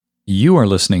You are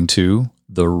listening to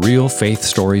the Real Faith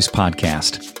Stories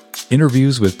podcast,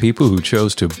 interviews with people who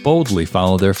chose to boldly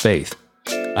follow their faith.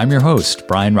 I'm your host,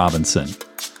 Brian Robinson.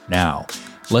 Now,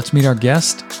 let's meet our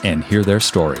guest and hear their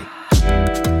story.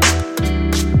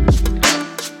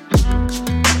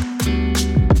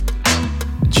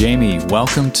 Jamie,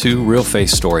 welcome to Real Faith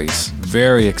Stories.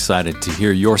 Very excited to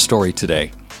hear your story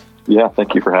today. Yeah,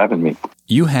 thank you for having me.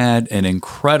 You had an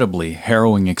incredibly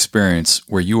harrowing experience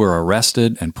where you were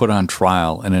arrested and put on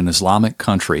trial in an Islamic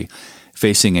country,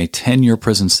 facing a 10-year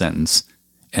prison sentence,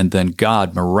 and then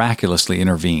God miraculously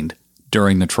intervened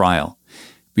during the trial.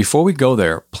 Before we go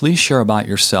there, please share about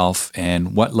yourself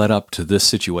and what led up to this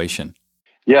situation.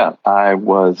 Yeah, I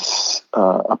was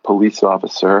a police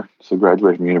officer, so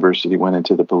graduated from university, went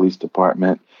into the police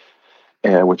department,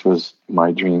 which was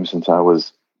my dream since I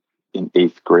was in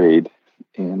 8th grade.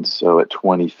 And so at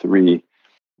 23,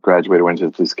 graduated, went to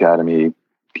the police academy,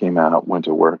 came out, went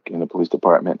to work in the police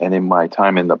department. And in my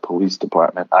time in the police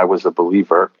department, I was a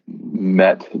believer,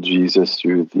 met Jesus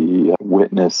through the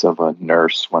witness of a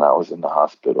nurse when I was in the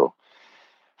hospital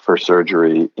for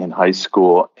surgery in high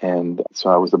school. And so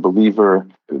I was a believer.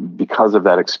 Because of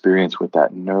that experience with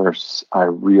that nurse, I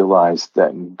realized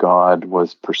that God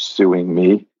was pursuing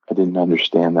me. I didn't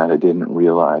understand that. I didn't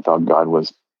realize. I thought God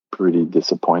was pretty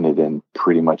disappointed in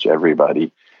pretty much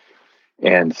everybody.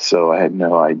 And so I had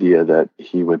no idea that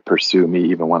he would pursue me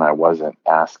even when I wasn't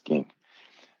asking.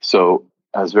 So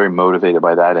I was very motivated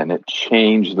by that, and it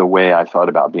changed the way I thought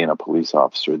about being a police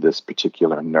officer, this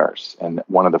particular nurse. And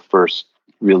one of the first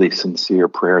really sincere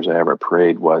prayers I ever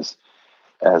prayed was,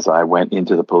 as I went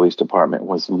into the police department,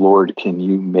 was, Lord, can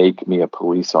you make me a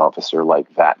police officer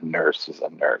like that nurse is a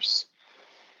nurse?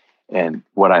 And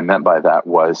what I meant by that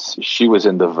was she was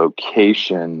in the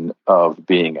vocation of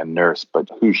being a nurse, but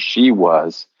who she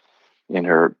was in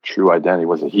her true identity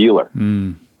was a healer.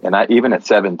 And even at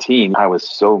 17, I was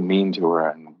so mean to her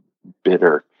and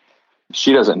bitter.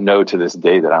 She doesn't know to this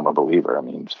day that I'm a believer. I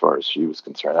mean, as far as she was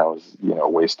concerned, I was, a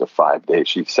waste of 5 days.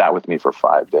 She sat with me for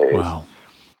 5 days. Wow.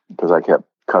 Because I kept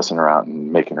cussing her out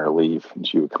and making her leave. And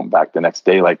she would come back the next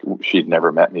day like she'd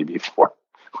never met me before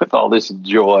with all this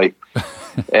joy.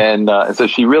 And so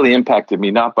she really impacted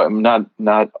me, not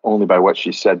only by what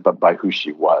she said, but by who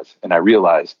she was. And I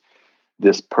realized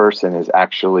this person is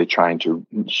actually trying to,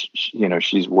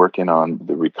 she's working on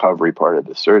the recovery part of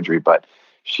the surgery, but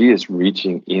she is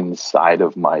reaching inside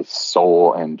of my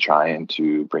soul and trying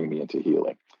to bring me into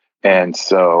healing. And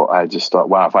so I just thought,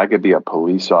 wow, if I could be a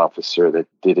police officer that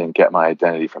didn't get my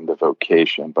identity from the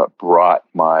vocation, but brought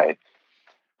my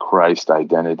Christ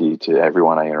identity to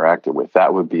everyone I interacted with,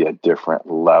 that would be a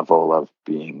different level of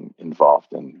being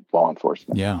involved in law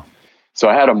enforcement. Yeah. So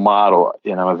I had a model,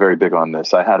 I'm very big on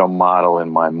this. I had a model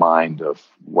in my mind of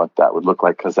what that would look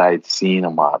like because I had seen a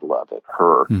model of it,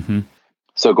 her. Mm-hmm.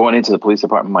 So going into the police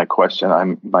department,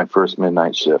 my first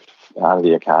midnight shift out of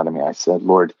the academy, I said,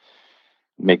 Lord,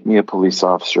 make me a police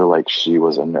officer like she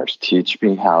was a nurse. Teach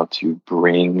me how to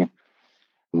bring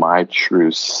my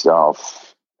true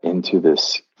self into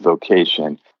this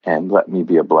vocation and let me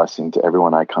be a blessing to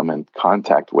everyone I come in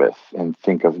contact with and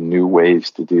think of new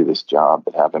ways to do this job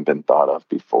that haven't been thought of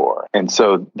before. And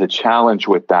so the challenge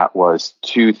with that was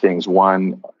two things.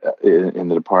 One, in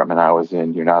the department I was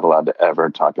in, you're not allowed to ever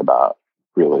talk about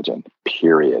religion,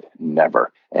 period,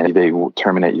 never. And they will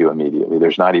terminate you immediately.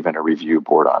 There's not even a review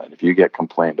board on it. If you get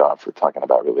complained on for talking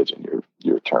about religion,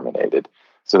 you're terminated.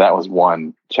 So that was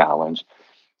one challenge.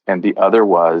 And the other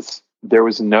was, there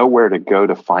was nowhere to go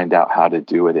to find out how to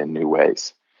do it in new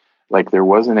ways. Like there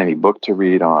wasn't any book to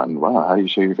read on, well, how do you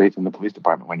show your faith in the police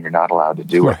department when you're not allowed to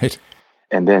do it?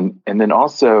 And then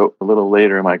also a little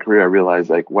later in my career, I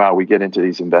realized wow, we get into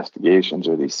these investigations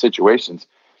or these situations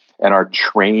and our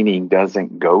training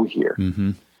doesn't go here.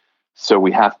 Mm-hmm. So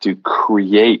we have to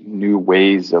create new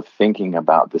ways of thinking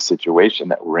about the situation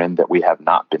that we're in that we have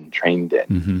not been trained in.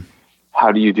 Mm-hmm.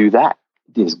 How do you do that?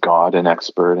 Is God an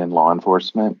expert in law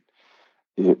enforcement?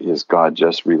 Is God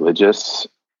just religious?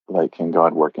 Like, can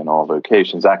God work in all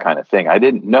vocations? That kind of thing. I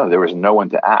didn't know. There was no one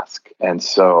to ask. And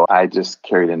so I just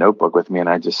carried a notebook with me and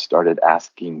I just started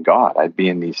asking God. I'd be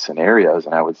in these scenarios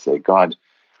and I would say, God,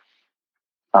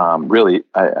 really,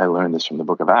 I learned this from the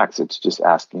book of Acts. It's just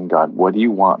asking God, what do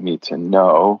you want me to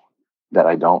know that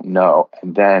I don't know?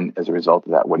 And then as a result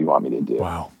of that, what do you want me to do?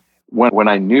 Wow. When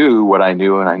I knew what I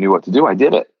knew and I knew what to do, I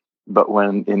did it. But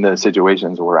when in the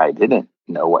situations where I didn't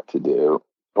know what to do,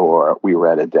 or we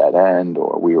were at a dead end,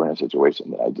 or we were in a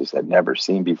situation that I just had never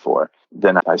seen before,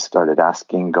 then I started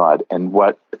asking God. And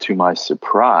what, to my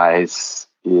surprise,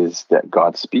 is that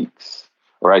God speaks.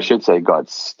 Or I should say God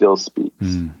still speaks.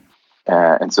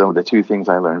 And so the two things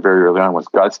I learned very early on was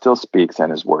God still speaks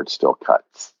and his word still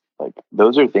cuts. Like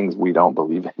those are things we don't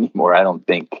believe anymore, I don't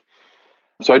think.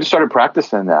 So I just started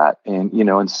practicing that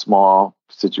in small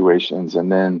situations.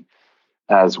 And then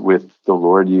as with the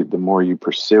Lord, the more you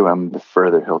pursue him, the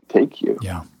further he'll take you.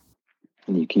 Yeah.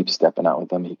 And you keep stepping out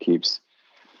with him. He keeps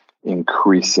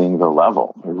increasing the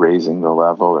level, raising the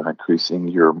level, or increasing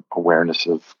your awareness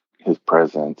of his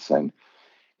presence. And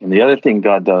the other thing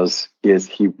God does is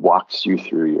he walks you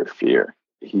through your fear.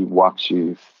 He walks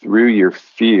you through your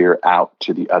fear out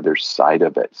to the other side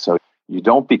of it. So you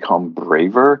don't become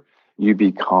braver, you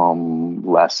become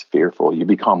less fearful, you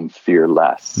become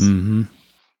fearless. Mm-hmm.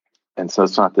 And so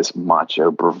it's not this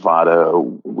macho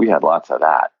bravado. We had lots of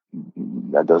that.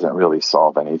 That doesn't really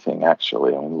solve anything,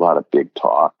 actually. A lot of big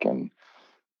talk and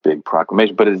big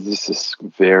proclamation, but it's just this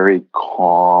very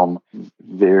calm,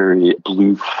 very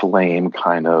blue flame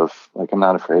kind of, like, I'm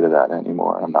not afraid of that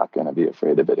anymore. I'm not going to be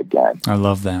afraid of it again. I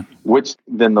love that. Which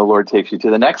then the Lord takes you to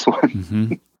the next one,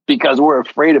 Mm-hmm. because we're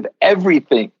afraid of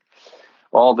everything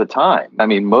all the time. I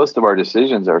mean, most of our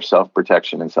decisions are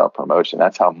self-protection and self-promotion.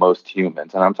 That's how most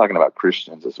humans, and I'm talking about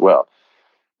Christians as well,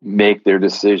 make their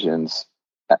decisions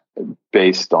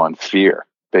based on fear,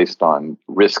 based on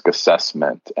risk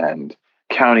assessment and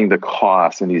counting the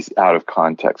costs and these out of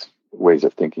context ways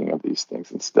of thinking of these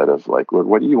things, instead of like, Lord,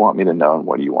 what do you want me to know and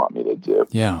what do you want me to do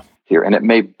here? And it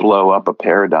may blow up a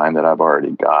paradigm that I've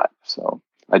already got. So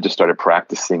I just started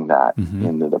practicing that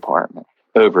in the department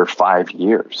over 5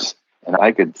 years. And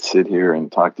I could sit here and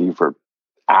talk to you for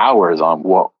hours on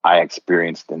what I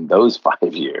experienced in those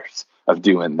 5 years of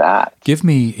doing that. Give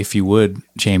me, if you would,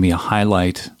 Jamie, a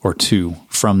highlight or two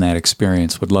from that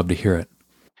experience. Would love to hear it.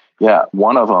 Yeah,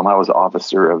 one of them, I was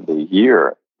Officer of the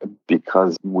Year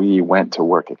because we went to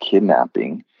work a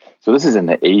kidnapping. So this is in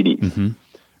the 80s,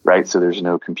 right? So there's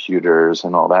no computers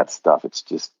and all that stuff. It's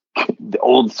just the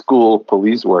old school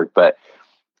police work. But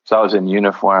so I was in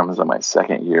uniform. It was in my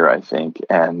second year, I think,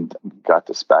 and got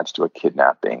dispatched to a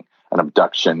kidnapping, an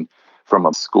abduction from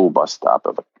a school bus stop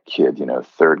of a kid,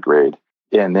 third grade.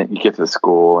 And then you get to the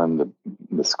school, and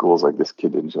the school's like, this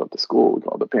kid didn't show up to school. We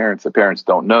call the parents. The parents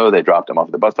don't know. They dropped him off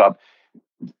at the bus stop.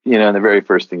 And the very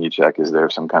first thing you check is there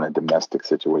some kind of domestic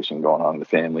situation going on in the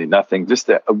family. Nothing, just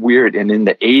a weird. And in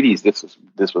the 80s,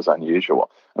 this was unusual.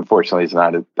 Unfortunately, it's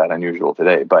not that unusual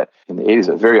today. But in the 80s,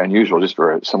 it was very unusual just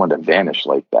for someone to vanish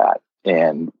like that.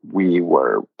 And we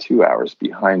were 2 hours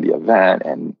behind the event,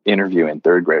 and interviewing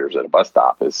third graders at a bus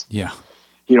stop is,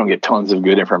 you don't get tons of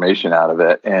good information out of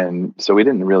it. And so we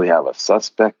didn't really have a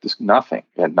suspect, just nothing.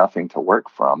 We had nothing to work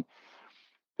from.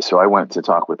 So I went to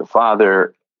talk with the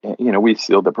father. We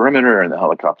sealed the perimeter and the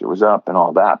helicopter was up and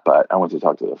all that. But I went to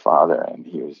talk to the father, and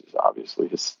he was obviously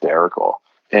hysterical.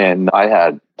 And I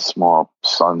had small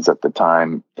sons at the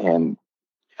time. And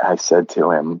I said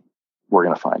to him, we're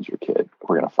going to find your kid.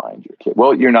 We're going to find your kid.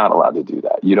 Well, you're not allowed to do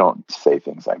that. You don't say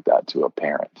things like that to a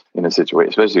parent in a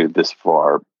situation, especially this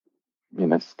far.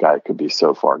 This guy could be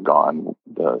so far gone,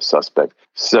 the suspect.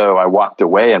 So I walked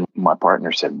away, and my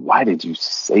partner said, why did you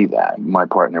say that? My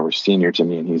partner was senior to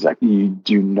me, and he's like, you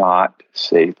do not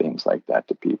say things like that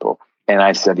to people. And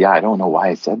I said, yeah, I don't know why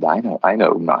I said that. I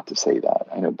know not to say that.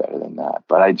 I know better than that.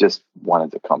 But I just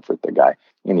wanted to comfort the guy.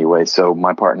 Anyway, so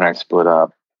my partner and I split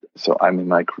up. So I'm in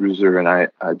my cruiser, and I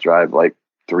drive like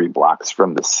 3 blocks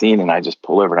from the scene, and I just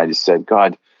pull over, and I just said,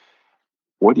 God,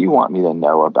 what do you want me to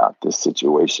know about this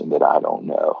situation that I don't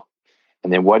know?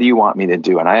 And then what do you want me to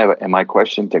do? And my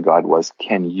question to God was,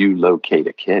 can you locate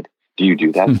a kid? Do you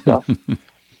do that stuff?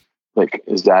 Like,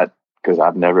 is that, because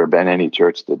I've never been any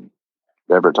church that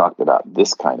ever talked about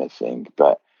this kind of thing,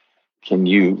 but can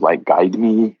you guide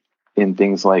me in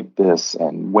things like this?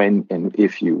 And when, and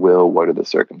if you will, what are the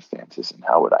circumstances and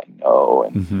how would I know?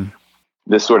 And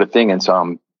this sort of thing. And so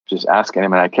I'm just asking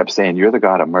him, and I kept saying, you're the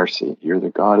God of mercy. You're the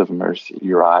God of mercy.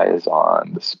 Your eye is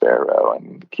on the sparrow.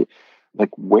 And the kid,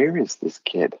 where is this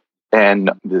kid?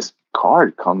 And this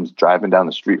car comes driving down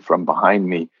the street from behind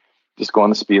me, just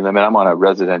going the speed limit. I'm on a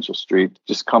residential street,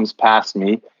 just comes past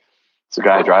me. It's a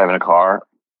guy driving a car,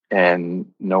 and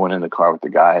no one in the car with the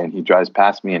guy. And he drives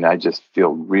past me, and I just feel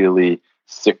really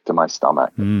sick to my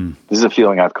stomach. This is a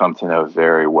feeling I've come to know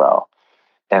very well.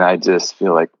 And I just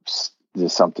feel like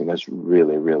there's something that's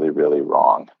really, really, really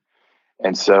wrong.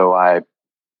 And so I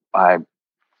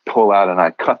pull out and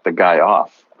I cut the guy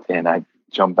off, and I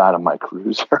jump out of my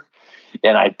cruiser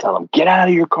and I tell him, get out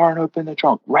of your car and open the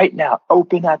trunk right now.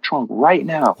 Open that trunk right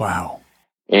now. Wow.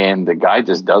 And the guy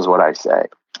just does what I say.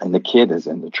 And the kid is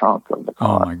in the trunk of the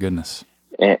car. Oh my goodness.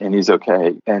 and he's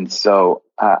okay. And so,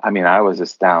 I was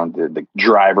astounded. The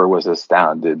driver was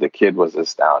astounded. The kid was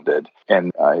astounded.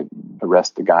 And I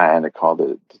arrest the guy and I call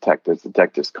the detectives.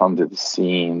 Detectives come to the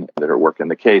scene that are working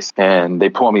the case, and they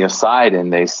pull me aside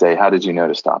and they say, how did you know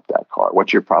to stop that car?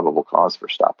 What's your probable cause for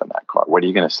stopping that car? What are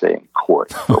you going to say in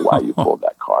court for why you pulled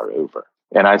that car over?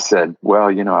 And I said, well,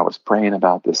 I was praying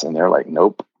about this. And they're like,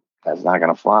 nope, that's not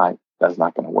going to fly. That's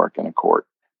not going to work in a court.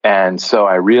 And so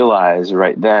I realized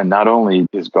right then, not only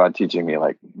is God teaching me,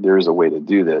 like, there's a way to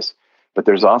do this, but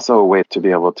there's also a way to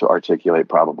be able to articulate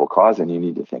probable cause, and you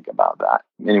need to think about that.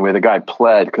 Anyway, the guy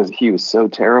pled because he was so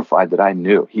terrified that I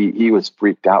knew. He was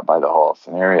freaked out by the whole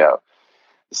scenario.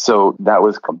 So that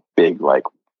was a big, like,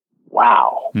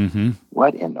 wow,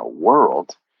 what in the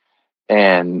world?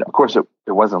 And of course,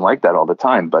 it wasn't like that all the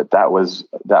time, but that was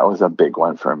a big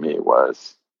one for me,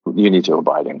 was you need to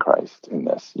abide in Christ in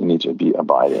this. You need to be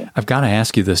abiding. I've got to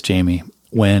ask you this, Jamie.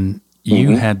 When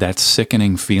you had that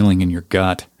sickening feeling in your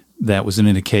gut, that was an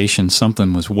indication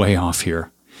something was way off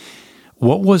here.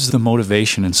 What was the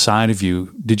motivation inside of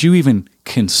you? Did you even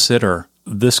consider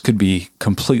this could be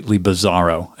completely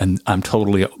bizarro and I'm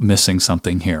totally missing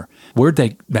something here? Where'd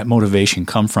that motivation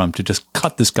come from to just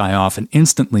cut this guy off and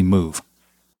instantly move?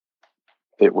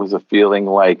 It was a feeling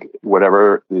like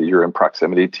whatever you're in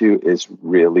proximity to is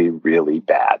really, really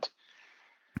bad.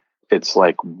 It's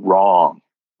like wrong.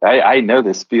 I know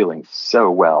this feeling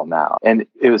so well now. And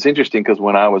it was interesting because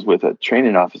when I was with a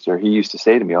training officer, he used to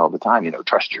say to me all the time,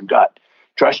 trust your gut,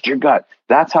 trust your gut.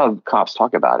 That's how cops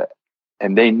talk about it.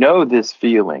 And they know this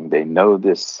feeling, they know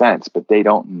this sense, but they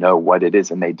don't know what it is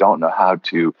and they don't know how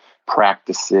to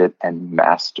practice it and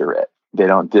master it. They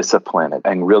don't discipline it.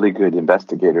 And really good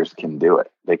investigators can do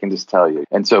it. They can just tell you.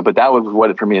 And so, but that was what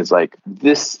it for me is like,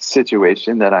 this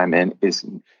situation that I'm in is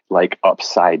like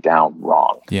upside down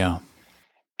wrong. Yeah.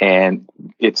 And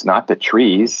it's not the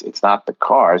trees, it's not the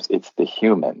cars, it's the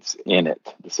humans in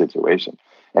it, the situation.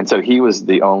 And so he was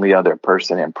the only other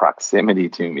person in proximity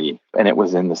to me. And it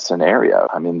was in the scenario.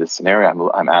 I'm in the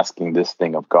scenario. I'm asking this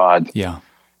thing of God. Yeah.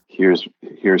 Here's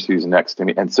who's next to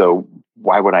me. And so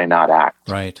why would I not act?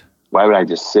 Right. Why would I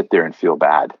just sit there and feel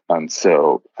bad? And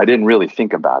so I didn't really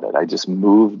think about it. I just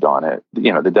moved on it.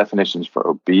 The definitions for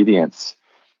obedience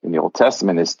in the Old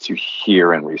Testament is to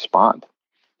hear and respond,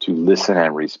 to listen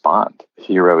and respond.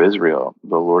 Hear, O Israel,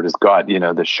 the Lord is God.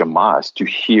 The Shema is to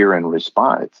hear and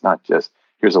respond. It's not just,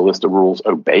 here's a list of rules,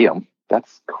 obey them.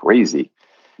 That's crazy.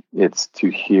 It's to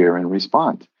hear and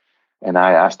respond. And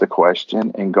I asked a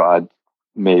question and God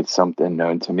made something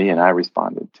known to me and I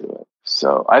responded to it.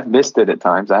 So I've missed it at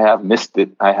times. I have missed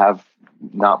it. I have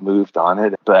not moved on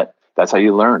it, but that's how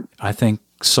you learn. I think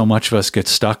so much of us get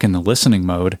stuck in the listening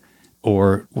mode,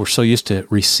 or we're so used to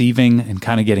receiving and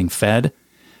kind of getting fed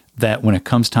that when it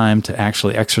comes time to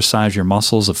actually exercise your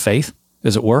muscles of faith,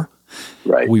 as it were,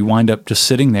 right, we wind up just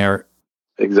sitting there.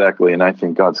 Exactly. And I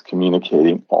think God's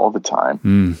communicating all the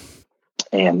time.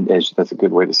 And that's a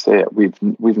good way to say it.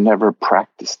 We've never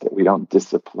practiced it. We don't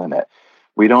discipline it.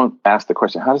 We don't ask the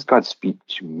question, how does God speak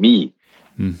to me?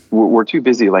 We're too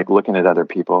busy like looking at other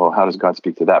people. How does God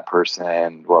speak to that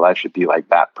person? Well, I should be like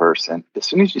that person. As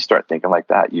soon as you start thinking like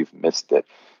that, you've missed it.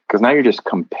 Because now you're just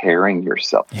comparing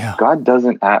yourself. Yeah. God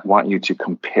doesn't want you to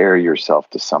compare yourself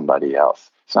to somebody else.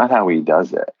 It's not how he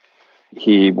does it.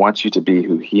 He wants you to be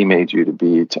who he made you to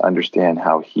be, to understand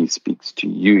how he speaks to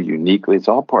you uniquely. It's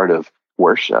all part of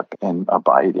worship and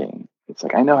abiding. It's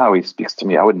like, I know how he speaks to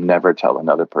me. I would never tell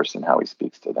another person how he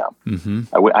speaks to them.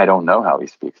 I don't know how he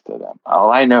speaks to them.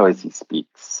 All I know is he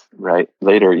speaks, right?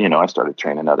 Later, I started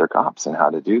training other cops in how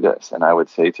to do this. And I would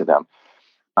say to them,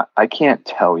 I can't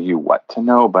tell you what to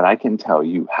know, but I can tell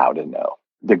you how to know.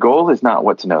 The goal is not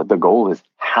what to know. The goal is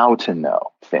how to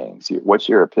know things. What's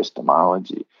your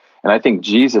epistemology? And I think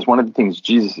one of the things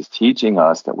Jesus is teaching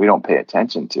us that we don't pay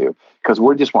attention to, because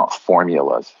we just want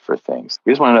formulas for things.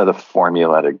 We just want to know the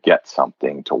formula to get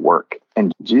something to work.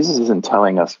 And Jesus isn't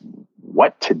telling us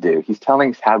what to do. He's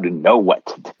telling us how to know what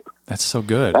to do. That's so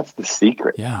good. That's the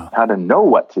secret. Yeah. How to know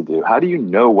what to do. How do you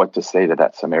know what to say to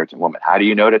that Samaritan woman? How do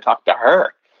you know to talk to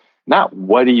her? Not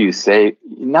what do you say?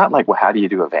 Not like, well, how do you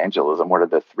do evangelism? What are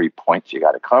the 3 points you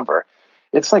got to cover?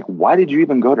 It's like, why did you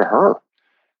even go to her?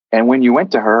 And when you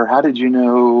went to her, how did you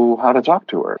know how to talk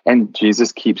to her? And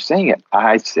Jesus keeps saying it.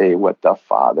 I say what the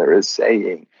Father is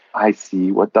saying. I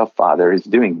see what the Father is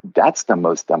doing. That's the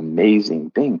most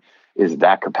amazing thing, is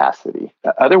that capacity.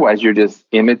 Otherwise, you're just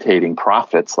imitating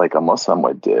prophets like a Muslim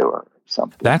would do or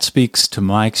something. That speaks to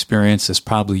my experience, as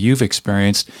probably you've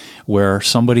experienced, where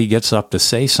somebody gets up to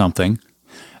say something.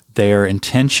 Their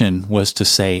intention was to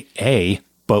say A,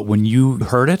 but when you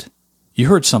heard it, You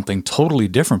heard something totally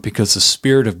different because the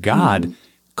Spirit of God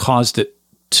caused it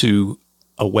to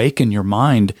awaken your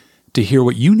mind to hear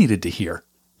what you needed to hear.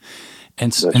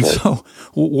 And Right. so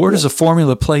where does a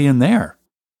formula play in there?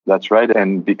 That's right.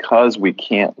 And because we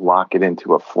can't lock it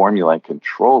into a formula and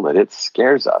control it, it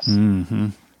scares us.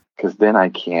 Because then I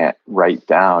can't write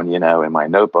down, in my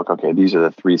notebook, okay, these are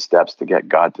the 3 steps to get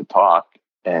God to talk.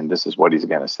 And this is what he's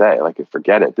going to say. Like,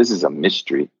 forget it. This is a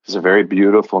mystery. It's a very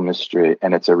beautiful mystery.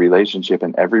 And it's a relationship.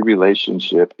 And every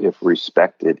relationship, if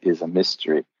respected, is a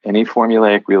mystery. Any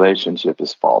formulaic relationship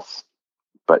is false.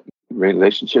 But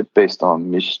relationship based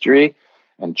on mystery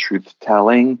and truth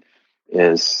telling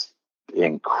is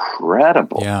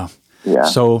incredible. Yeah. Yeah.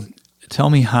 So tell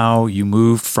me how you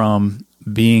moved from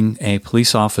being a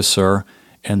police officer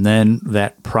and then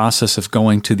that process of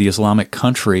going to the Islamic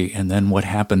country and then what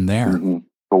happened there.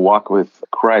 The walk with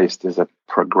Christ is a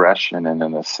progression and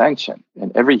an ascension.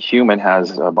 And every human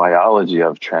has a biology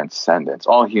of transcendence.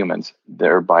 All humans,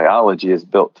 their biology is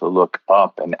built to look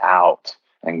up and out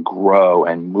and grow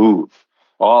and move.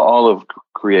 All of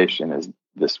creation is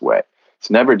this way. It's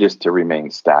never just to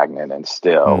remain stagnant and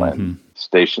still and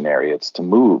stationary. It's to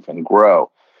move and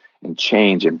grow and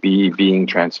change and being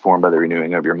transformed by the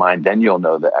renewing of your mind. Then you'll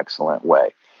know the excellent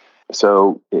way.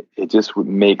 So it just would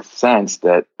make sense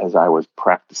that as I was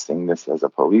practicing this as a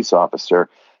police officer,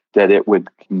 that it would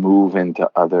move into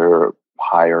other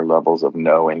higher levels of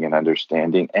knowing and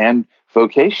understanding and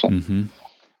vocation.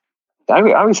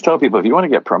 I always tell people, if you want to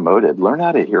get promoted, learn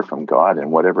how to hear from God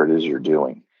in whatever it is you're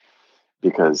doing,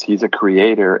 because he's a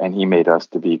creator and he made us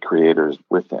to be creators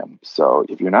with him. So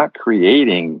if you're not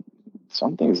creating,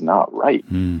 something's not right.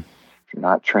 You're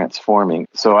not transforming.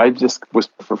 So I just was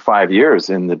for 5 years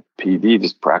in the PD,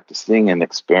 just practicing and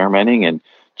experimenting and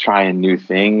trying new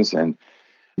things and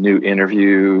new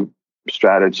interview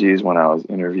strategies when I was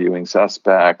interviewing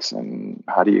suspects, and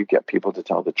how do you get people to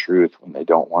tell the truth when they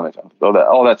don't want to,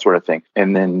 all that sort of thing.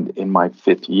 And then in my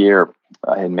 5th year,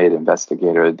 I had made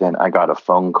investigator. Then I got a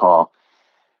phone call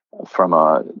from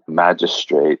a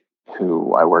magistrate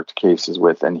who I worked cases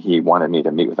with, and he wanted me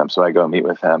to meet with him. So I go meet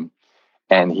with him.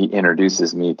 And he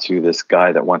introduces me to this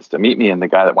guy that wants to meet me. And the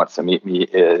guy that wants to meet me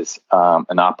is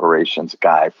an operations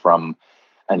guy from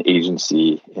an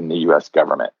agency in the U.S.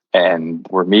 government. And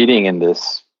we're meeting in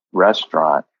this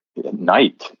restaurant at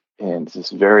night. And it's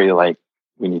just very like,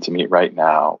 we need to meet right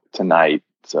now, tonight.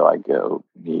 So I go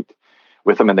meet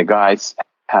with him. And the guy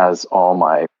has all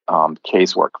my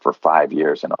casework for 5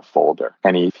 years in a folder.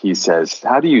 And he says,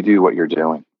 how do you do what you're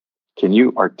doing? Can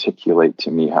you articulate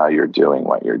to me how you're doing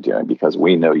what you're doing? Because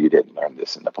we know you didn't learn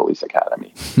this in the police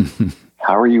academy.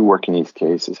 How are you working these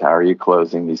cases? How are you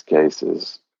closing these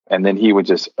cases? And then he would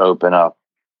just open up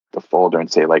the folder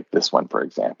and say, like this one, for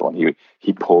example, and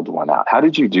he pulled one out. How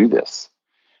did you do this?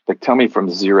 Like, tell me from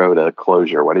zero to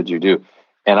closure. What did you do?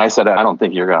 And I said, I don't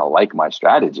think you're going to like my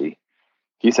strategy.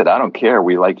 He said, I don't care.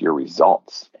 We like your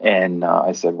results. And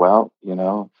I said, well,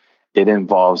 it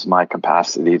involves my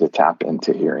capacity to tap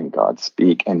into hearing God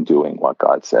speak and doing what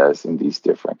God says in these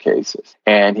different cases.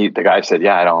 And the guy said,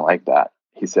 yeah, I don't like that.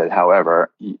 He said,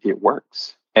 however, it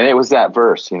works. And it was that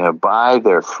verse, by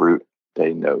their fruit,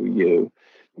 they know you.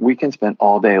 We can spend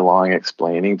all day long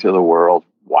explaining to the world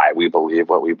why we believe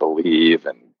what we believe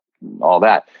and all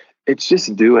that. It's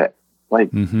just do it.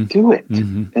 Do it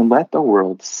and let the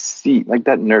world see. Like,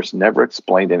 that nurse never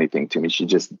explained anything to me. She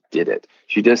just did it.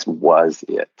 She just was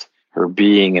it. Her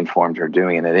being informed her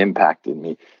doing, and it impacted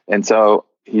me. And so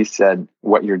he said,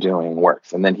 what you're doing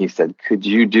works. And then he said, could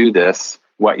you do this,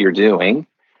 what you're doing,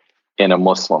 in a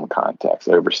Muslim context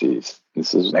overseas?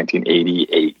 This is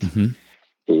 1988,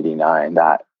 89,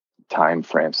 that time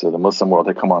frame. So the Muslim world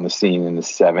had come on the scene in the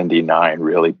 79,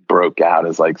 really broke out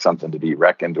as like something to be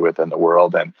reckoned with in the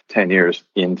world. And 10 years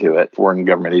into it, foreign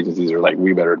government agencies are like,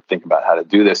 we better think about how to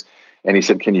do this. And he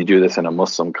said, can you do this in a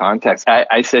Muslim context?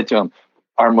 I said to him,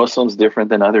 are Muslims different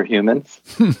than other humans?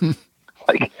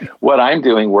 Like, what I'm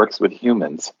doing works with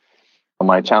humans.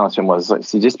 My challenge to him was,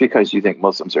 see, just because you think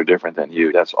Muslims are different than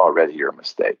you, that's already your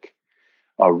mistake.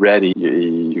 Already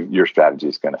your strategy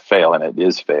is going to fail, and it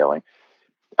is failing.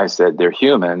 I said, they're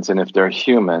humans, and if they're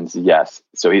humans, yes.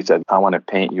 So he said, I want to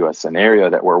paint you a scenario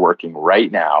that we're working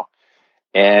right now,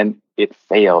 and it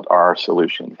failed. Our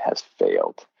solution has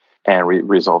failed and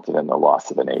resulted in the loss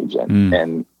of an agent.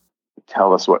 And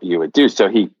tell us what you would do. So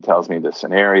he tells me the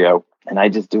scenario, and I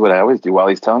just do what I always do while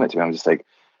he's telling it to me. I'm just like,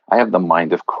 I have the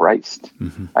mind of Christ.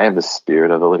 I have the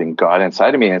Spirit of the living God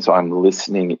inside of me. And so I'm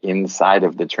listening inside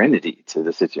of the Trinity to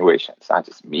the situation. It's not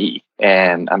just me.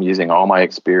 And I'm using all my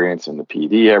experience in the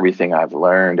PD, everything I've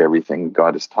learned, everything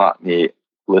God has taught me,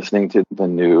 listening to the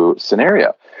new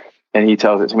scenario. And he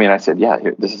tells it to me, and I said, yeah,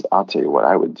 I'll tell you what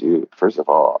I would do. First of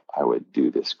all, I would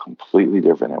do this completely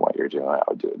different than what you're doing. I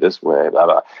would do it this way, blah,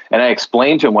 blah. And I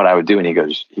explained to him what I would do, and he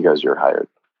goes, you're hired.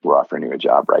 We're offering you a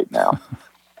job right now.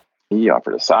 He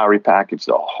offered a salary package,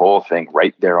 the whole thing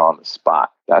right there on the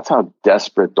spot. That's how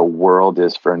desperate the world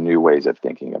is for new ways of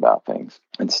thinking about things,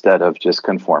 instead of just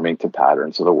conforming to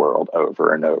patterns of the world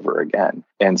over and over again.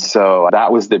 And so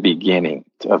that was the beginning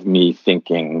of me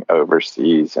thinking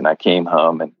overseas. And I came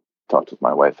home and talked with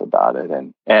my wife about it.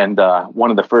 And one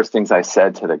of the first things I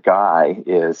said to the guy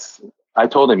is, I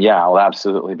told him, yeah, I'll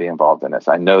absolutely be involved in this.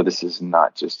 I know this is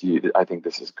not just you. I think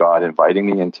this is God inviting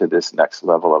me into this next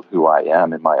level of who I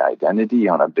am and my identity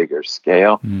on a bigger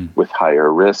scale with higher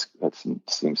risk. That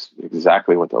seems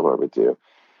exactly what the Lord would do.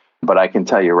 But I can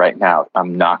tell you right now,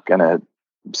 I'm not going to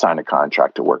sign a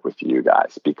contract to work with you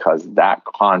guys, because that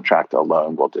contract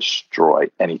alone will destroy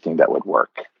anything that would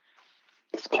work.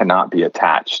 This cannot be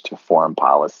attached to foreign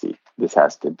policy. This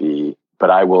has to be, but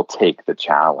I will take the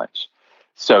challenge.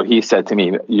 So he said to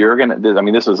me,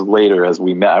 this was later as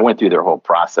we met. I went through their whole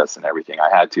process and everything. I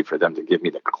had to for them to give me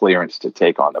the clearance to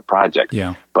take on the project.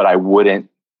 Yeah. But I wouldn't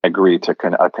agree to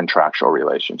a contractual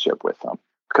relationship with them,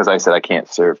 because I said, I can't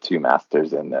serve two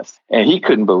masters in this. And he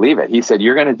couldn't believe it. He said,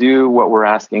 you're going to do what we're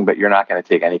asking, but you're not going to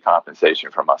take any compensation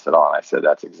from us at all. And I said,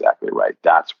 that's exactly right.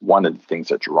 That's one of the things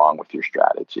that's wrong with your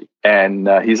strategy. And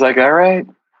he's like, all right,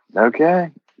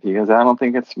 okay. He goes, I don't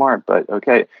think it's smart, but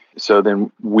okay. So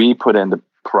then we put in the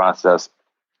process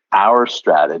our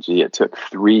strategy. It took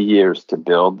 3 years to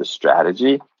build the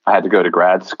strategy. I had to go to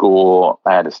grad school.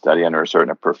 I had to study under a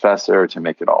certain professor to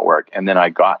make it all work. And then I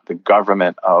got the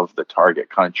government of the target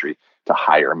country to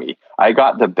hire me. I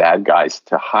got the bad guys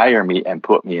to hire me and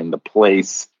put me in the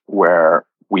place where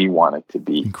we wanted to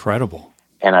be. Incredible.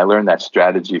 And I learned that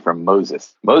strategy from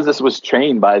Moses. Moses was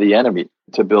trained by the enemy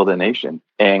to build a nation,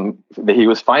 and he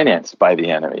was financed by the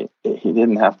enemy. He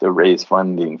didn't have to raise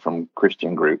funding from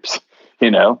Christian groups.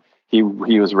 He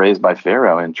was raised by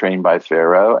Pharaoh and trained by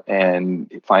Pharaoh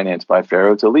and financed by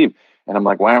Pharaoh to leave. And I'm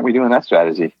like, why aren't we doing that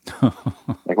strategy?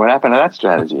 Like, what happened to that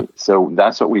strategy? So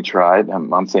that's what we tried.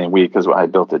 I'm saying we, because I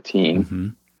built a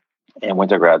team and went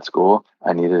to grad school.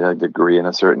 I needed a degree in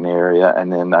a certain area.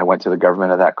 And then I went to the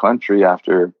government of that country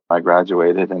after I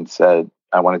graduated and said,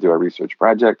 I want to do a research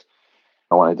project.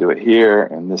 I want to do it here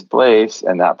in this place.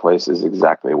 And that place is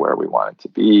exactly where we want it to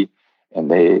be.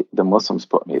 And the Muslims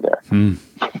put me there.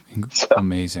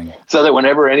 Amazing. So that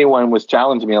whenever anyone was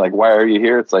challenging me, like, why are you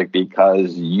here? It's like,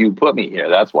 because you put me here.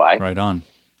 That's why. Right on.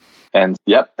 And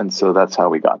yep. And so that's how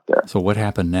we got there. So what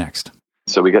happened next?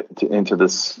 So we got into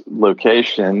this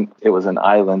location. It was an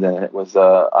island, and it was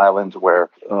an island where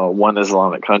one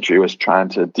Islamic country was trying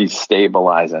to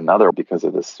destabilize another because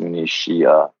of the Sunni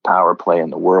Shia power play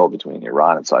in the world between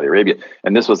Iran and Saudi Arabia.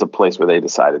 And this was a place where they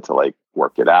decided to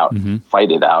work it out,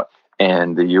 fight it out.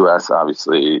 And the U.S.,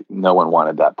 obviously, no one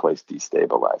wanted that place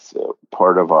destabilized. So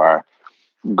part of our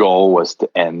goal was to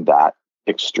end that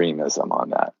extremism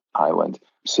on that island.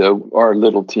 So our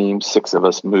little team, 6 of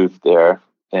us, moved there.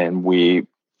 And we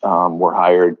were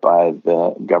hired by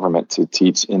the government to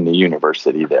teach in the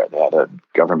university there. They had a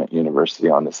government university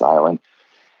on this island,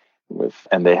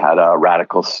 and they had a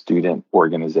radical student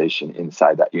organization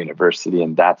inside that university.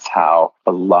 And that's how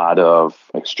a lot of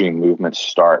extreme movements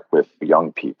start, with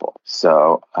young people.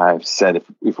 So I've said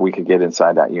if we could get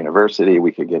inside that university,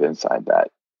 we could get inside that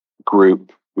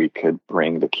group, we could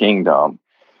bring the kingdom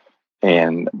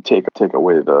and take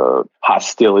away the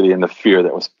hostility and the fear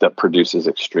that produces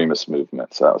extremist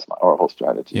movements. So that was our whole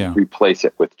strategy. Yeah. Replace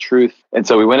it with truth. And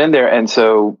so we went in there. And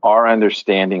so our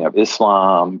understanding of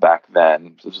Islam back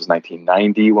then, this was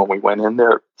 1990 when we went in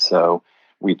there. So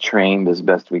we trained as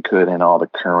best we could in all the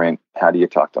current, how do you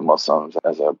talk to Muslims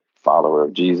as a follower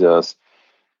of Jesus?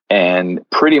 And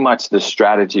pretty much the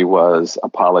strategy was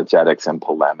apologetics and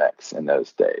polemics in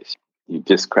those days. You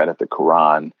discredit the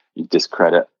Quran, you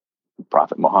discredit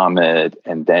Prophet Muhammad,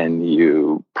 and then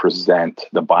you present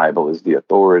the Bible as the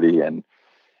authority and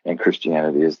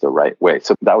Christianity is the right way.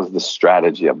 So that was the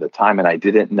strategy of the time. And I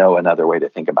didn't know another way to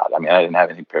think about it. I mean, I didn't have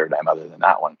any paradigm other than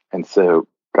that one. And so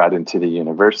got into the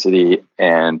university,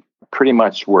 and pretty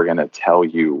much we're going to tell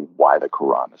you why the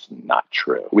Quran is not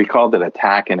true. We called it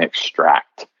attack and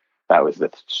extract. That was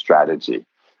the strategy.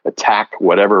 Attack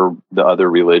whatever the other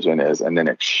religion is, and then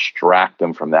extract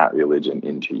them from that religion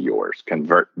into yours,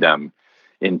 convert them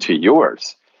into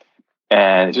yours.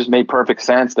 And it just made perfect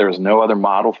sense. There was no other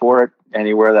model for it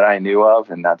anywhere that I knew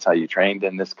of. And that's how you trained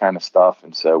in this kind of stuff.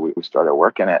 And so we started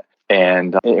working it.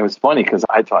 And it was funny because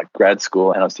I taught grad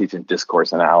school and I was teaching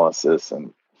discourse analysis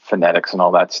and phonetics and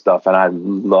all that stuff. And I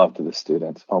loved the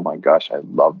students. Oh my gosh, I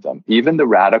loved them. Even the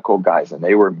radical guys, and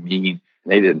they were mean.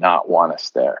 They did not want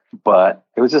us there. But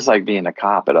it was just like being a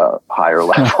cop at a higher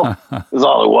level. That's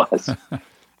all it was. It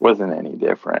wasn't any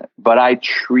different. But I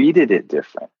treated it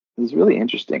different. It was really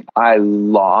interesting. I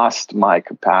lost my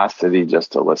capacity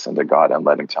just to listen to God and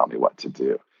let him tell me what to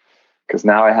do. Because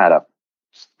now I had a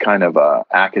kind of a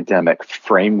academic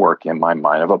framework in my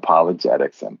mind of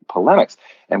apologetics and polemics.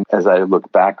 And as I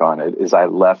look back on it, is I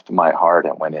left my heart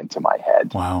and went into my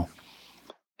head. Wow.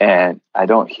 And I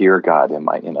don't hear God in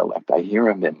my intellect. I hear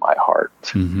him in my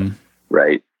heart,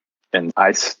 right? And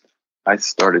I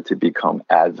started to become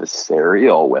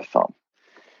adversarial with them,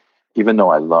 even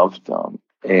though I loved them.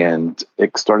 And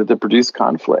it started to produce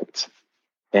conflict.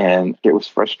 And it was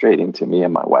frustrating to me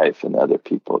and my wife and the other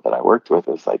people that I worked with.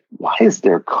 It was like, why is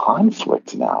there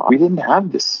conflict now? We didn't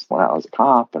have this when I was a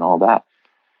cop and all that.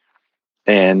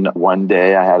 And one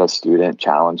day I had a student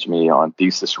challenge me on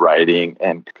thesis writing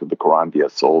and could the Quran be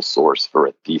a sole source for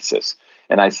a thesis?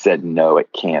 And I said, no, it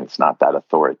can't. It's not that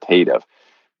authoritative,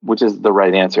 which is the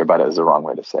right answer, but it was the wrong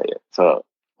way to say it. So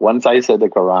once I said the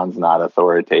Quran's not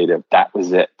authoritative, that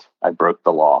was it. I broke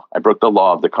the law. I broke the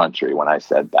law of the country when I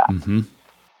said that.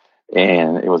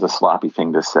 And it was a sloppy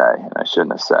thing to say, and I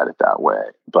shouldn't have said it that way.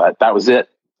 But that was it.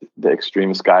 The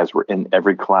extremist guys were in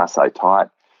every class I taught,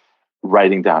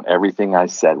 writing down everything I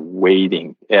said,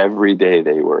 waiting. Every day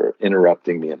they were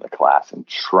interrupting me in the class and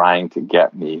trying to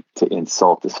get me to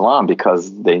insult Islam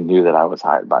because they knew that I was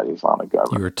hired by the Islamic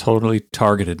government. You were totally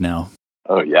targeted now.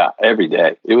 Oh, yeah. Every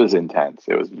day. It was intense.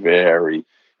 It was very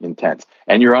intense.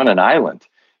 And you're on an island,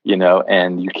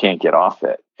 and you can't get off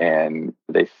it. And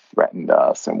they threatened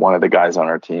us. And one of the guys on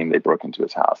our team, they broke into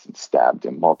his house and stabbed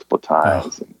him multiple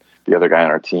times. And the other guy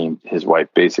on our team, his wife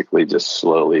basically just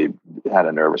slowly had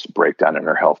a nervous breakdown and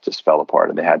her health just fell apart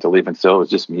and they had to leave. And so it was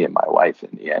just me and my wife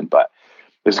in the end. But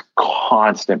there's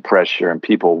constant pressure and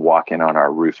people walking on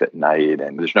our roof at night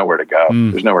and there's nowhere to go.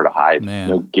 There's nowhere to hide. Man.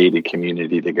 No gated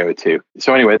community to go to.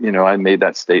 So anyway, I made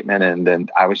that statement and then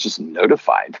I was just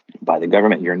notified by the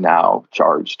government. You're now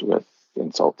charged with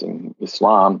insulting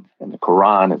Islam and the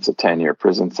Quran. It's a 10-year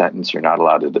prison sentence. You're not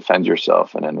allowed to defend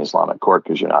yourself in an Islamic court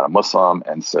because you're not a Muslim.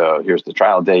 And so here's the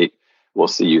trial date. We'll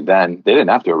see you then. They didn't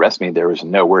have to arrest me. There was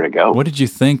nowhere to go. What did you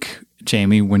think,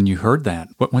 Jamie, when you heard that?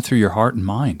 What went through your heart and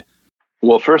mind?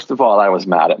 Well, first of all, I was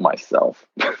mad at myself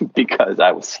because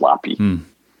I was sloppy.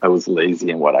 I was lazy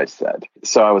in what I said.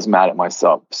 So I was mad at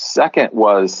myself. Second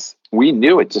was we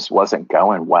knew it just wasn't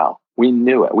going well. We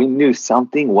knew it. We knew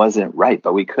something wasn't right,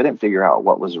 but we couldn't figure out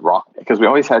what was wrong because we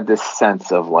always had this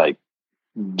sense of like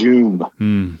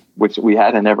doom, which we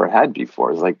hadn't ever had before.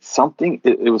 It was like something,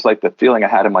 it was like the feeling I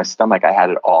had in my stomach. I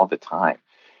had it all the time,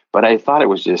 but I thought it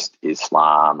was just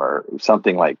Islam or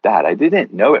something like that. I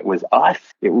didn't know it was us.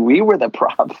 We were the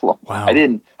problem. Wow.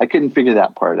 I couldn't figure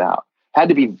that part out. Had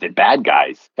to be the bad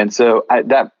guys. And so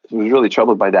that was really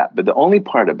troubled by that. But the only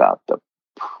part about the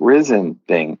prison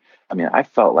thing, I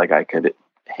felt like I could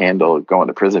handle going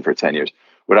to prison for 10 years.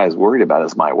 What I was worried about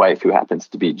is my wife, who happens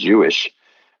to be Jewish,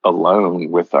 alone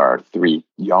with our 3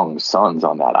 young sons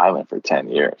on that island for 10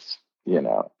 years,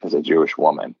 as a Jewish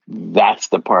woman. That's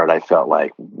the part I felt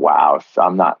like, wow, if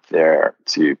I'm not there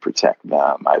to protect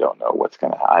them, I don't know what's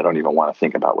going to happen. I don't even want to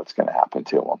think about what's going to happen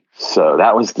to them. So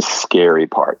that was the scary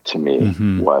part to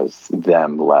me, was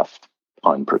them left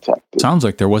unprotected. Sounds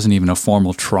like there wasn't even a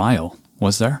formal trial,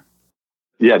 was there?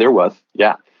 Yeah, there was.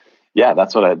 Yeah.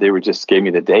 That's what they just gave me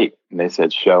the date and they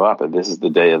said, show up and this is the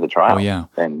day of the trial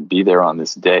and be there on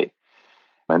this day.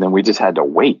 And then we just had to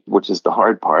wait, which is the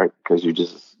hard part because you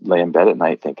just lay in bed at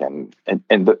night thinking,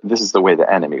 this is the way the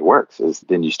enemy works is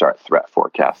then you start threat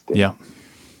forecasting. Yeah.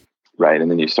 Right.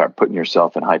 And then you start putting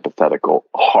yourself in hypothetical,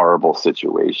 horrible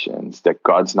situations that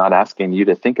God's not asking you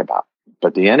to think about.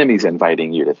 But the enemy's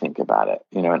inviting you to think about it.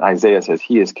 And Isaiah says,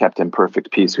 he is kept in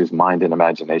perfect peace whose mind and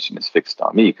imagination is fixed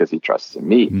on me because he trusts in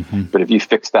me. But if you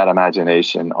fix that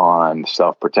imagination on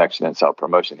self-protection and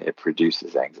self-promotion, it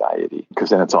produces anxiety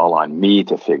because then it's all on me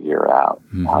to figure out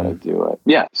how to do it.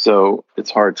 Yeah. So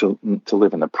it's hard to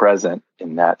live in the present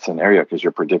in that scenario because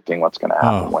you're predicting what's going to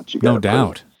happen once you get no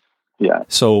doubt. Yeah.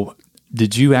 So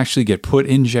did you actually get put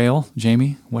in jail,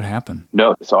 Jamie? What happened?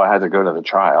 No. So I had to go to the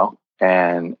trial.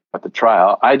 And at the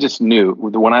trial, I just knew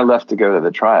when I left to go to the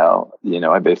trial,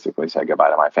 I basically said goodbye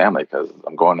to my family because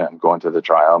I'm going to the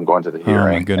trial, I'm going to the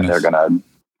hearing, and they're going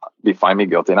to find me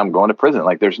guilty, and I'm going to prison.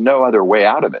 Like there's no other way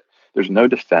out of it. There's no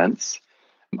defense.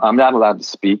 I'm not allowed to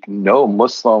speak. No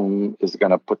Muslim is going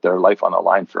to put their life on the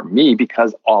line for me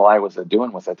because all I was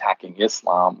doing was attacking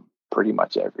Islam pretty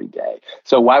much every day.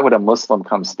 So why would a Muslim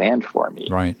come stand for me?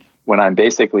 Right. when I'm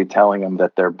basically telling them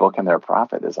that their book and their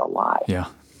prophet is a lie. Yeah.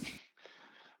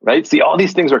 Right? See, all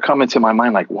these things are coming to my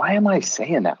mind. Like, why am I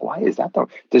saying that? Why is that?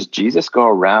 Does Jesus go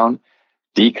around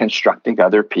deconstructing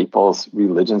other people's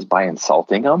religions by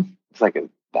insulting them? It's like,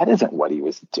 that isn't what he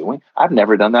was doing. I've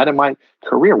never done that in my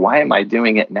career. Why am I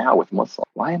doing it now with Muslims?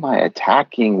 Why am I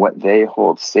attacking what they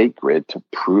hold sacred to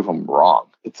prove them wrong?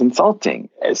 It's insulting.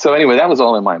 So anyway, that was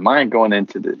all in my mind going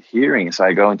into the hearing. So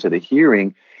I go into the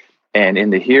hearing, and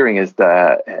in the hearing is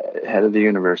the head of the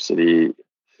university.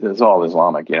 It's all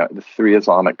Islamic, the 3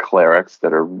 Islamic clerics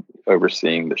that are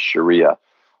overseeing the Sharia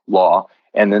law,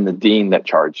 and then the dean that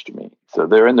charged me. So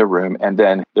they're in the room, and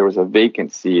then there was a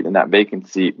vacant seat, and that vacant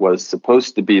seat was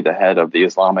supposed to be the head of the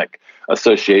Islamic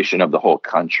Association of the whole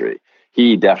country.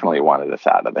 He definitely wanted us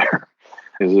out of there.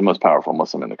 He was the most powerful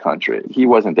Muslim in the country. He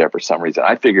wasn't there for some reason.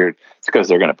 I figured it's because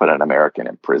they're going to put an American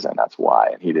in prison. That's why.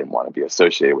 And he didn't want to be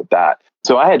associated with that.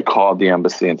 So I had called the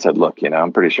embassy and said, look,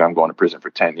 I'm pretty sure I'm going to prison for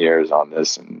 10 years on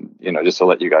this. And, just to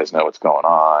let you guys know what's going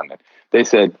on. And they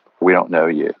said, we don't know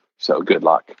you. So good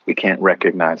luck. We can't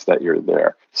recognize that you're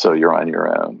there. So you're on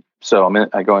your own. So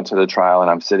I go into the trial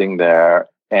and I'm sitting there.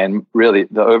 And really,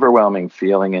 the overwhelming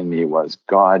feeling in me was,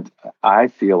 God, I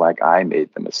feel like I made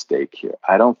the mistake here.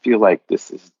 I don't feel like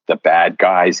this is the bad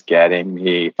guys getting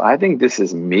me. I think this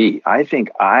is me. I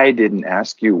think I didn't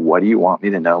ask you, what do you want me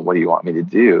to know? What do you want me to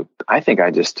do? I think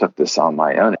I just took this on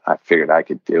my own. I figured I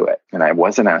could do it. And I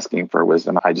wasn't asking for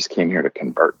wisdom. I just came here to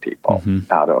convert people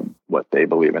out of what they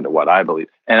believe into what I believe.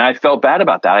 And I felt bad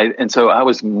about that. And so I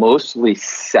was mostly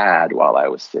sad while I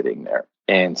was sitting there.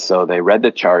 And so they read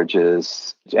the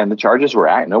charges, and the charges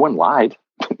were no one lied.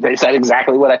 They said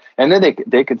exactly what and then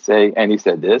they could say, and he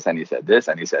said this, and he said this,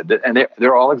 and he said this, and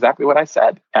they're all exactly what I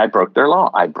said. I broke their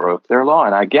law.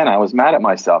 And again, I was mad at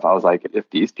myself. I was like, if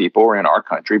these people were in our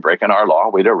country breaking our law,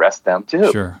 we'd arrest them too.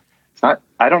 Sure. It's not,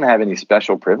 I don't have any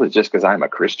special privilege just because I'm a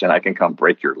Christian. I can come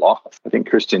break your laws. I think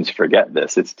Christians forget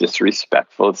this. It's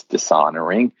disrespectful. It's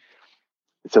dishonoring.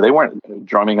 So they weren't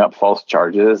drumming up false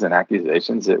charges and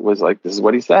accusations. It was like, this is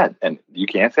what he said, and you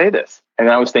can't say this. And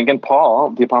I was thinking Paul,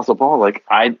 the Apostle Paul, like,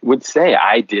 I would say,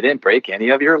 I didn't break any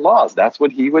of your laws. That's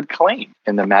what he would claim.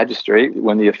 And the magistrate,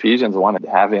 when the Ephesians wanted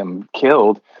to have him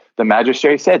killed, the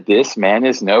magistrate said, this man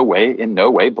is in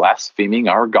no way blaspheming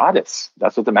our goddess.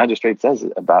 That's what the magistrate says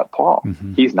about Paul.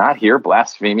 He's not here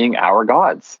blaspheming our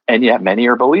gods. And yet many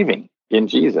are believing in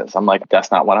Jesus. I'm like,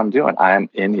 that's not what I'm doing. I'm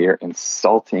in here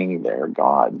insulting their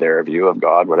God, their view of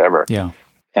God, whatever. Yeah.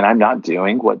 And I'm not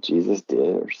doing what Jesus did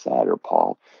or said or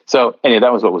Paul. So anyway,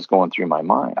 that was what was going through my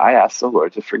mind. I asked the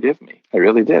Lord to forgive me. I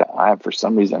really did. For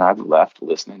some reason, I've left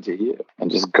listening to you and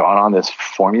just gone on this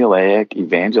formulaic,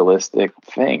 evangelistic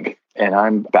thing. And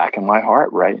I'm back in my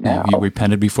heart right now. You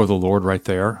repented before the Lord right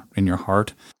there in your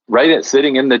heart? Right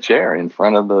sitting in the chair in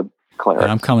front of the cleric.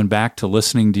 And I'm coming back to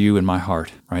listening to you in my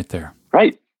heart right there.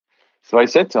 Right. So I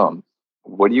said to him,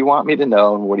 what do you want me to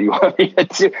know? And what do you want me to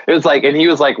do? It was like, and he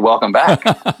was like, welcome back,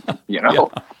 Yeah.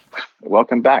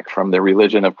 Welcome back from the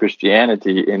religion of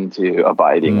Christianity into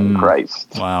abiding in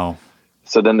Christ. Wow.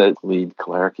 So then the lead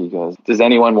cleric, he goes, does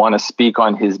anyone want to speak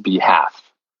on his behalf?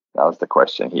 That was the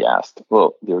question he asked.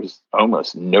 Well, there's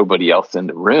almost nobody else in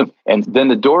the room. And then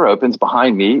the door opens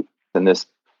behind me, and this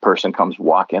person comes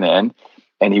walking in,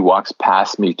 and he walks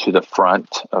past me to the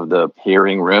front of the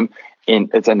hearing room.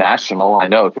 And it's a national, I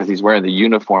know, because he's wearing the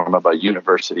uniform of a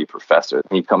university professor.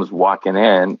 He comes walking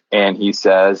in, and he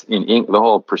says, the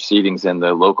whole proceedings in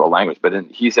the local language, but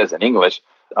he says in English,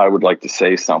 I would like to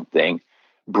say something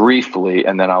briefly,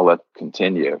 and then I'll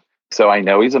continue. So I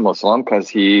know he's a Muslim because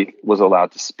he was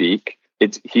allowed to speak.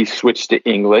 He switched to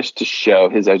English to show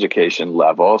his education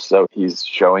level. So he's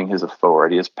showing his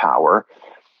authority, his power.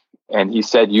 And he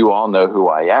said, you all know who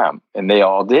I am. And they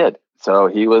all did. So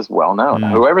he was well known.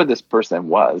 Whoever this person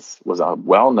was a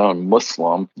well-known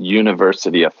Muslim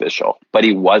university official. But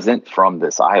he wasn't from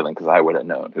this island, because I would have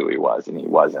known who he was, and he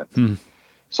wasn't.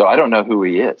 So I don't know who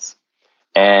he is.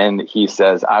 And he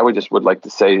says, I would like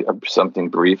to say something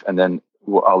brief, and then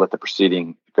I'll let the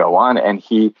proceeding go on. And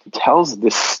he tells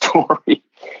this story.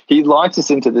 He launches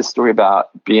into this story about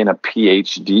being a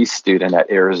PhD student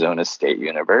at Arizona State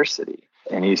University.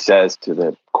 And he says to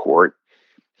the court,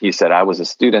 he said, I was a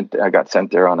student. I got sent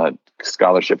there on a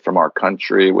scholarship from our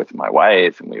country with my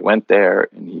wife, and we went there.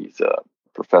 And he's a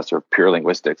professor of pure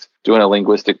linguistics doing a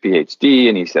linguistic PhD.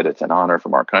 And he said, it's an honor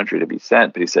from our country to be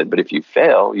sent. But he said, but if you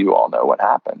fail, you all know what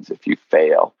happens. If you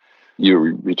fail, you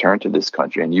return to this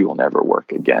country and you will never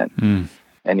work again.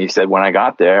 And he said, when I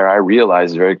got there, I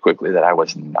realized very quickly that I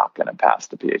was not going to pass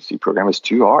the PhD program. It was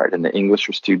too hard and the English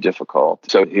was too difficult.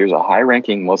 So here's a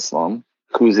high-ranking Muslim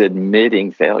who's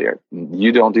admitting failure.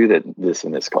 You don't do this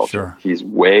in this culture. Sure. He's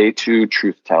way too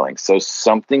truth-telling. So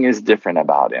something is different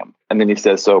about him. And then he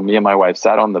says, so me and my wife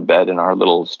sat on the bed in our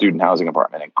little student housing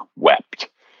apartment and wept.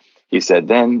 He said,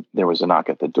 then there was a knock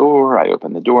at the door. I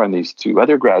opened the door, and these two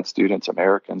other grad students,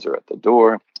 Americans, are at the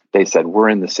door. They said, we're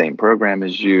in the same program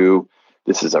as you.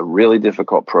 This is a really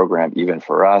difficult program, even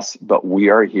for us, but we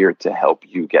are here to help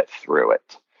you get through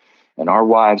it. And our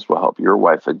wives will help your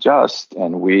wife adjust,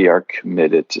 and we are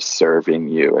committed to serving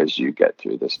you as you get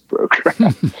through this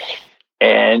program.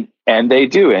 And they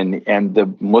do. And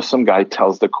the Muslim guy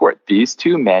tells the court, these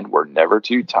two men were never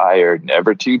too tired,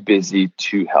 never too busy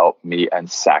to help me and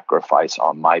sacrifice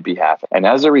on my behalf. And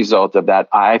as a result of that,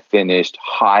 I finished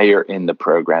higher in the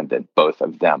program than both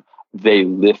of them. They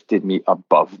lifted me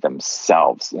above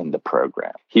themselves in the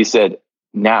program. He said,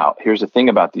 now, here's the thing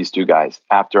about these two guys.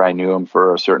 After I knew them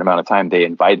for a certain amount of time, they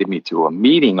invited me to a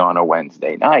meeting on a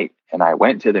Wednesday night. And I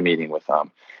went to the meeting with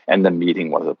them. And the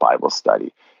meeting was a Bible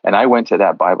study. And I went to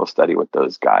that Bible study with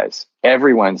those guys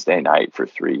every Wednesday night for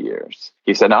 3 years.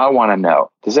 He said, now I want to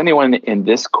know, does anyone in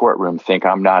this courtroom think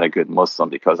I'm not a good Muslim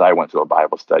because I went to a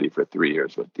Bible study for 3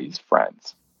 years with these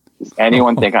friends? Does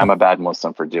anyone think I'm a bad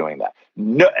Muslim for doing that?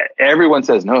 No, everyone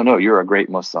says, no, you're a great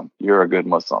Muslim. You're a good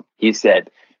Muslim. He said,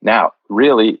 now,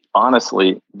 really,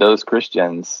 honestly, those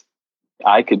Christians,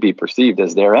 I could be perceived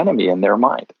as their enemy in their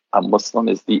mind. A Muslim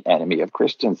is the enemy of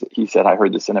Christians. He said, I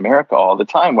heard this in America all the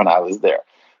time when I was there.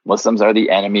 Muslims are the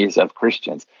enemies of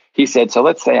Christians. He said, so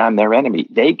let's say I'm their enemy.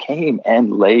 They came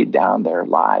and laid down their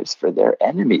lives for their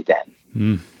enemy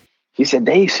then. He said,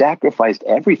 they sacrificed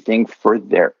everything for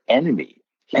their enemy.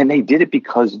 And they did it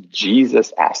because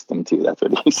Jesus asked them to. That's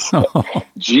what he said.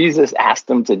 Jesus asked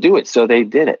them to do it. So they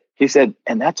did it. He said,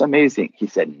 and that's amazing. He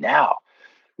said, now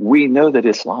we know that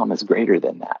Islam is greater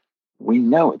than that. We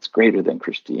know it's greater than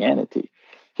Christianity.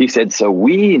 He said, so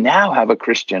we now have a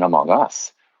Christian among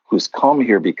us who's come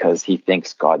here because he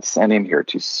thinks God sent him here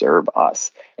to serve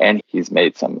us. And he's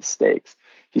made some mistakes.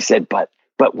 He said, but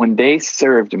when they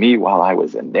served me while I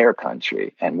was in their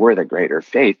country and we're the greater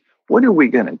faith, what are we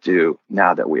going to do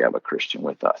now that we have a Christian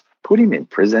with us? Put him in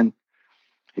prison?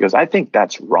 He goes, I think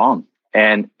that's wrong.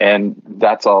 And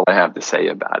that's all I have to say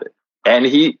about it. And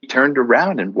he turned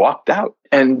around and walked out.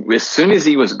 And as soon as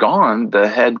he was gone, the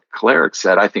head cleric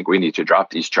said, I think we need to drop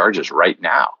these charges right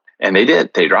now. And they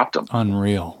did. They dropped them.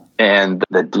 Unreal. And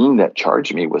the dean that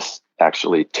charged me was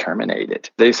actually terminated.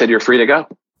 They said, you're free to go.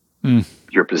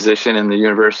 Your position in the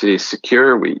university is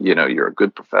secure. You're a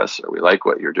good professor. We like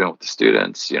what you're doing with the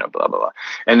students, blah, blah, blah.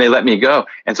 And they let me go.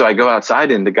 And so I go outside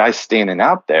and the guy's standing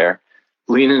out there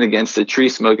leaning against a tree,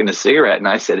 smoking a cigarette. And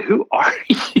I said, who are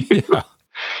you? Yeah.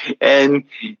 And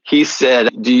he said,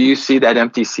 do you see that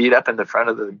empty seat up in the front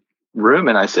of the room?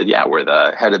 And I said, yeah, where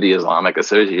the head of the Islamic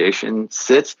Association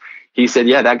sits. He said,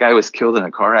 yeah, that guy was killed in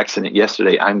a car accident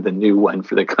yesterday. I'm the new one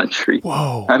for the country.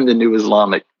 Whoa. I'm the new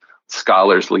Islamic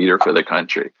scholars leader for the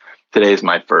country. Today is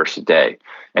my first day.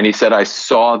 And he said, I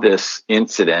saw this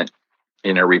incident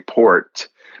in a report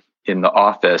in the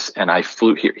office and I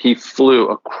flew here. He flew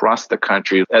across the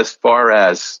country as far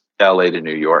as LA to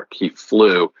New York. He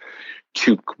flew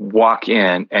to walk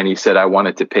in and he said, I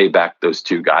wanted to pay back those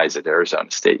two guys at Arizona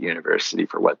State University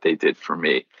for what they did for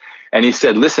me. And he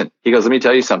said, listen, he goes, let me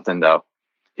tell you something though.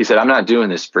 He said, I'm not doing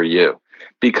this for you.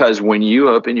 Because when you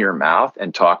open your mouth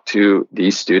and talk to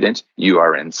these students, you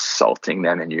are insulting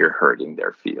them and you're hurting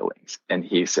their feelings. And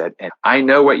he said, and I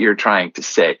know what you're trying to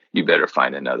say. You better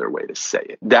find another way to say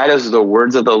it. That is the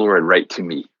words of the Lord right to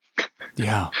me.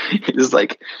 Yeah. He's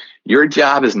like, your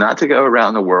job is not to go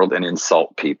around the world and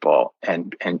insult people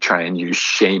and try and use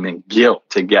shame and guilt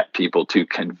to get people to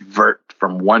convert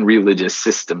from one religious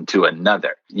system to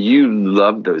another. You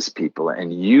love those people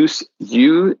and you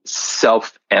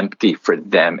self-empty for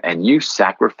them and you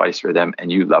sacrifice for them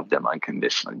and you love them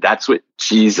unconditionally. That's what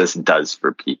Jesus does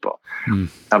for people.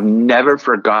 I've never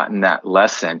forgotten that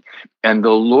lesson. And the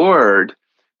Lord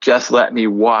just let me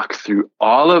walk through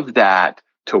all of that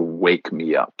to wake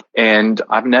me up. And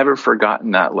I've never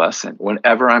forgotten that lesson.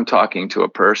 Whenever I'm talking to a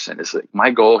person, is like my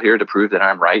goal here to prove that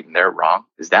I'm right and they're wrong?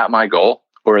 Is that my goal?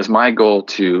 Or is my goal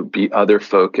to be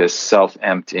other-focused,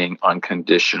 self-emptying,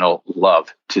 unconditional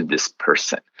love to this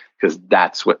person? Because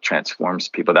that's what transforms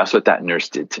people. That's what that nurse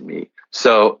did to me.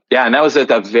 So, yeah, and that was at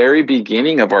the very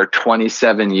beginning of our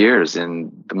 27 years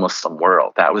in the Muslim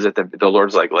world. That was at the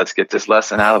Lord's like, let's get this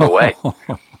lesson out of the way.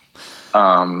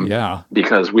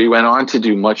 Because we went on to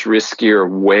do much riskier,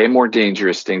 way more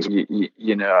dangerous things.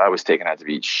 I was taken out to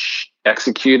be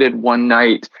executed one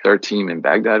night. Our team in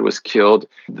Baghdad was killed.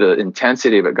 The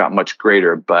intensity of it got much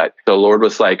greater, but the Lord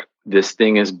was like, this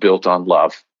thing is built on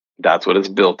love. That's what it's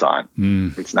built on.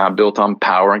 It's not built on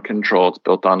power and control. It's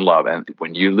built on love. And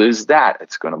when you lose that,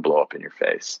 it's going to blow up in your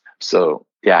face. So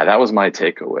yeah, that was my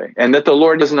takeaway. And that the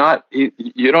Lord does not,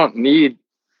 you don't need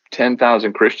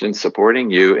 10,000 Christians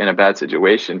supporting you in a bad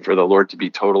situation for the Lord to be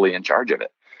totally in charge of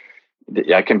it.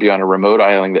 I can be on a remote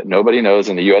island that nobody knows,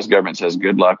 and the U.S. government says,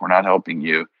 good luck, we're not helping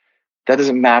you. That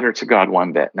doesn't matter to God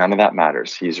one bit. None of that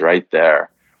matters. He's right there.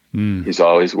 He's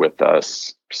always with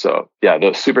us. So yeah,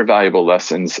 those super valuable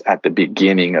lessons at the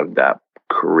beginning of that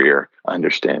career,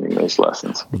 understanding those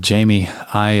lessons. Well, Jamie,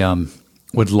 I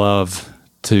would love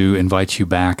to invite you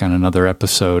back on another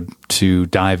episode to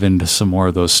dive into some more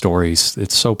of those stories.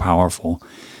 It's so powerful.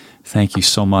 Thank you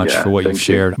so much for what you've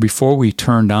shared. Before we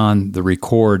turned on the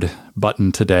record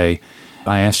button today,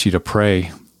 I asked you to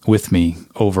pray with me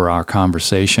over our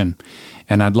conversation.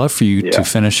 And I'd love for you to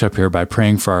finish up here by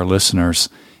praying for our listeners,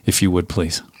 if you would,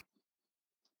 please.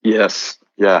 Yes.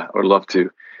 Yeah, I would love to.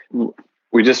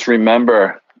 We just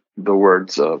remember the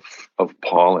words of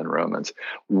Paul in Romans.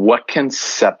 What can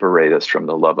separate us from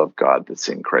the love of God that's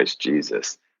in Christ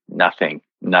Jesus? Nothing,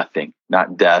 not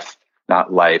death,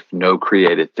 not life. No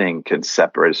created thing can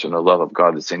separate us from the love of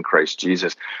God that's in Christ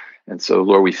Jesus. And so,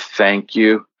 Lord, we thank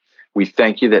you. We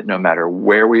thank you that no matter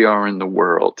where we are in the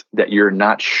world, that you're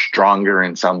not stronger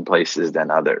in some places than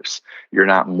others. You're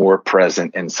not more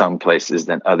present in some places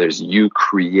than others. You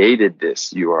created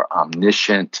this. You are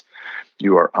omniscient.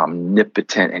 You are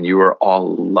omnipotent, and you are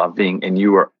all loving, and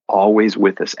you are always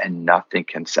with us, and nothing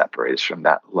can separate us from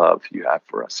that love you have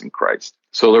for us in Christ.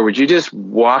 So, Lord, would you just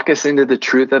walk us into the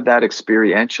truth of that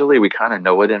experientially? We kind of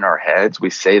know it in our heads.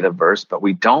 We say the verse, but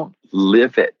we don't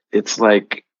live it. It's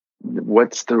like,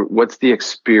 what's the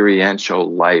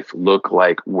experiential life look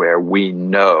like where we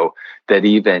know that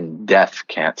even death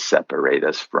can't separate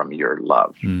us from your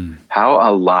love? How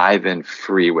alive and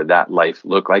free would that life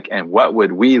look like? And what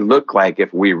would we look like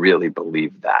if we really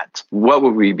believed that? What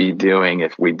would we be doing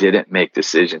if we didn't make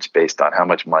decisions based on how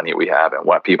much money we have and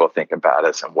what people think about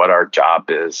us and what our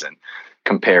job is and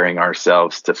comparing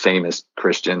ourselves to famous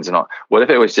Christians and all? What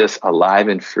if it was just alive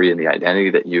and free in the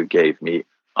identity that you gave me,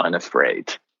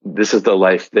 unafraid? This is the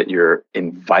life that you're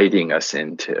inviting us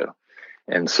into.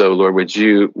 And so, Lord, would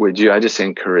you, I just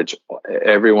encourage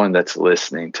everyone that's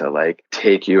listening to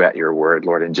take you at your word,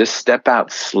 Lord, and just step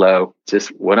out slow. Just,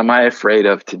 what am I afraid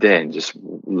of today? And just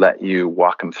let you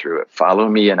walk them through it. Follow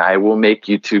me and I will make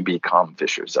you to become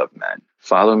fishers of men.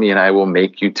 Follow me and I will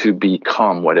make you to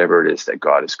become whatever it is that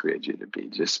God has created you to be.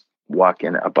 Just walk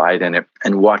in, abide in it,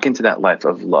 and walk into that life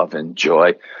of love and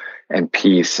joy and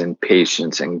peace and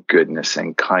patience and goodness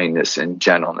and kindness and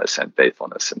gentleness and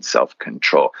faithfulness and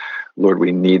self-control. Lord,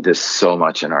 we need this so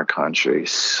much in our country.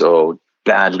 So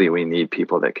badly we need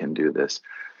people that can do this.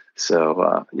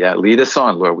 So, lead us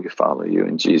on, Lord. We follow you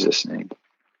in Jesus' name.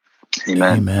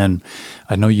 Amen. Amen.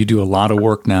 I know you do a lot of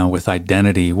work now with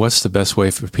identity. What's the best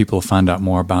way for people to find out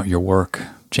more about your work,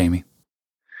 Jamie?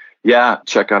 Yeah,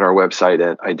 check out our website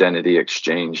at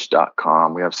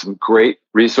identityexchange.com. We have some great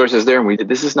resources there. And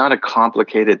this is not a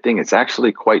complicated thing. It's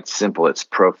actually quite simple. It's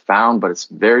profound, but it's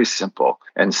very simple.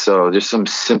 And so there's some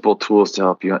simple tools to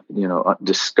help you,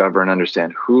 discover and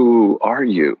understand, who are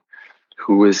you?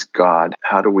 Who is God?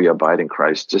 How do we abide in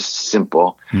Christ? Just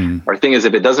simple. Our thing is,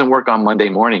 if it doesn't work on Monday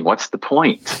morning, what's the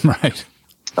point? Right.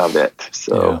 Of it.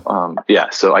 So,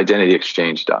 so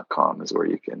identityexchange.com is where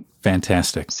you can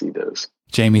see those.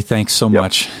 Jamie, thanks so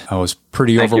much. I was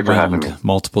pretty overwhelmed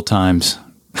multiple times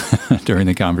during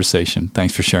the conversation.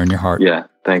 Thanks for sharing your heart. Yeah,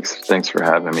 thanks for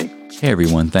having me. Hey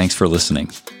everyone, thanks for listening.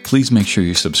 Please make sure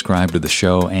you subscribe to the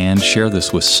show and share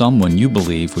this with someone you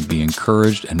believe would be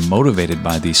encouraged and motivated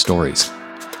by these stories.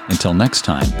 Until next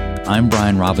time, I'm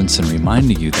Brian Robinson,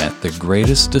 reminding you that the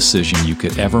greatest decision you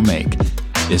could ever make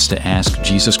is to ask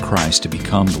Jesus Christ to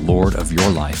become the Lord of your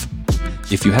life.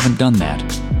 If you haven't done that,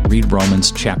 read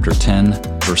Romans chapter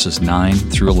 10, verses 9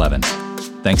 through 11.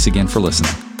 Thanks again for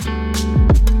listening.